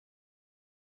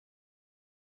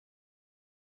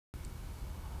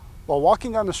While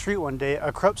walking on the street one day,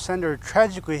 a corrupt senator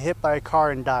tragically hit by a car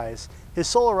and dies. His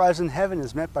soul arrives in heaven and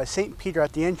is met by St. Peter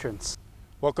at the entrance.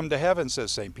 "Welcome to heaven,"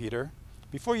 says St. Peter.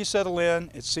 "Before you settle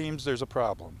in, it seems there's a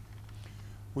problem.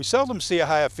 We seldom see a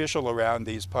high official around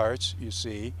these parts, you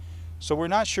see, so we're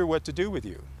not sure what to do with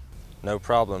you." "No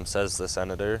problem," says the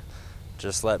senator.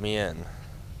 "Just let me in."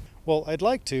 "Well, I'd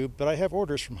like to, but I have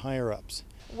orders from higher ups."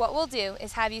 "What we'll do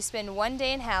is have you spend 1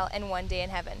 day in hell and 1 day in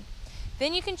heaven.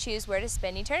 Then you can choose where to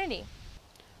spend eternity."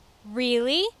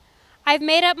 "Really? I've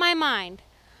made up my mind.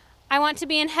 I want to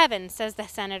be in heaven," says the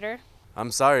senator. "I'm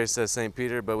sorry," says St.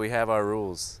 Peter, "but we have our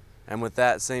rules." And with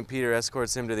that, St. Peter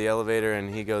escorts him to the elevator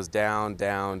and he goes down,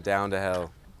 down, down to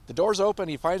hell. The doors open,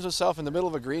 he finds himself in the middle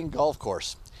of a green golf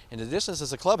course. In the distance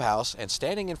is a clubhouse, and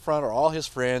standing in front are all his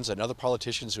friends and other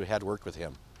politicians who had worked with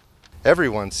him.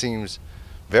 Everyone seems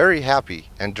very happy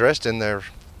and dressed in their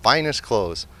finest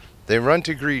clothes. They run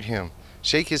to greet him,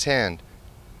 shake his hand,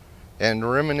 and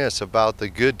reminisce about the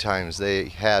good times they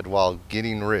had while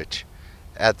getting rich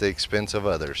at the expense of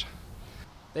others.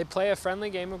 They play a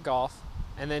friendly game of golf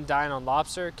and then dine on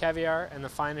lobster, caviar, and the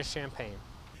finest champagne.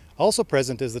 Also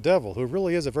present is the devil, who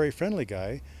really is a very friendly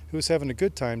guy, who's having a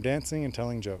good time dancing and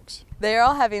telling jokes. They are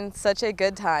all having such a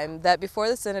good time that before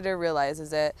the senator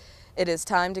realizes it, it is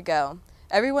time to go.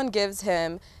 Everyone gives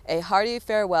him a hearty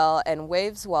farewell and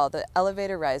waves while the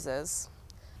elevator rises.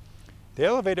 The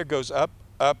elevator goes up,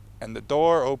 up, and the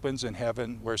door opens in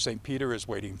heaven where St. Peter is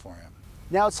waiting for him.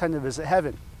 Now it's time to visit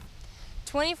heaven.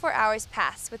 24 hours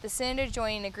pass with the senator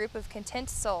joining a group of content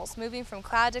souls moving from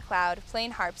cloud to cloud,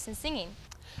 playing harps and singing.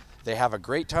 They have a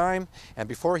great time, and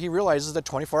before he realizes that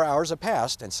 24 hours have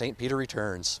passed and St. Peter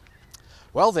returns.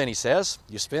 "Well then," he says,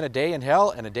 "you spent a day in hell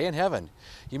and a day in heaven.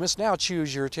 You must now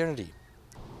choose your eternity."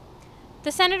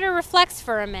 The senator reflects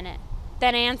for a minute,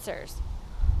 then answers,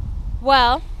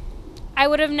 "Well, I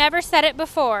would have never said it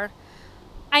before.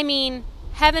 I mean,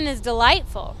 heaven is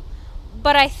delightful,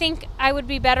 but I think I would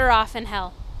be better off in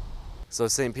hell." So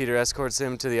St. Peter escorts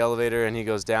him to the elevator and he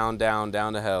goes down, down,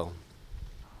 down to hell.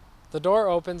 The door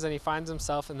opens and he finds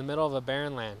himself in the middle of a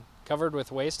barren land, covered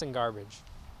with waste and garbage.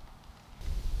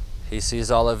 He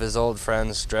sees all of his old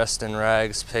friends dressed in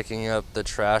rags, picking up the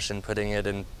trash and putting it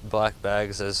in black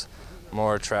bags as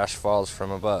more trash falls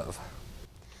from above.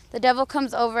 The devil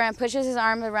comes over and pushes his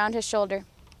arm around his shoulder.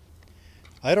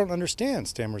 "I don't understand,"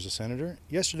 stammers the senator.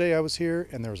 "Yesterday I was here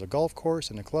and there was a golf course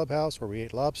and a clubhouse where we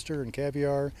ate lobster and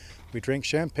caviar. We drank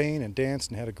champagne and danced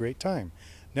and had a great time.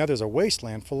 Now there's a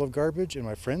wasteland full of garbage and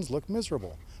my friends look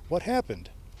miserable. What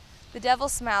happened?" The devil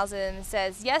smiles at him and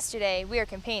says, "Yesterday we were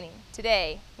campaigning.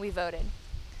 Today we voted."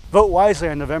 Vote wisely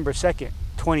on November 2nd,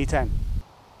 2010.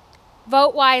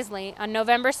 Vote wisely on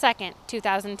November 2nd,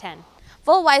 2010.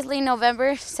 Vote wisely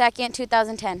November 2nd,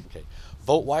 2010. Okay.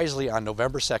 Vote wisely on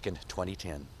November 2nd,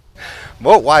 2010.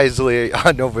 Vote wisely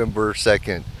on November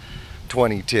 2nd,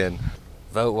 2010.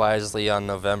 Vote wisely on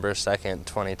November 2nd,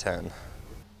 2010.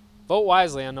 Vote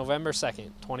wisely on November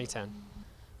 2nd, 2010.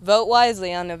 Vote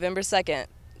wisely on November 2nd,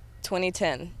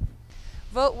 2010.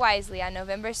 Vote wisely on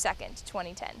November 2nd,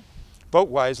 2010. Vote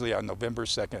wisely on November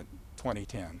 2nd,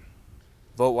 2010.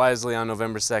 Vote wisely on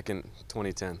November 2nd,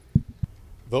 2010.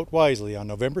 Vote wisely on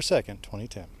November 2nd,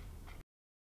 2010.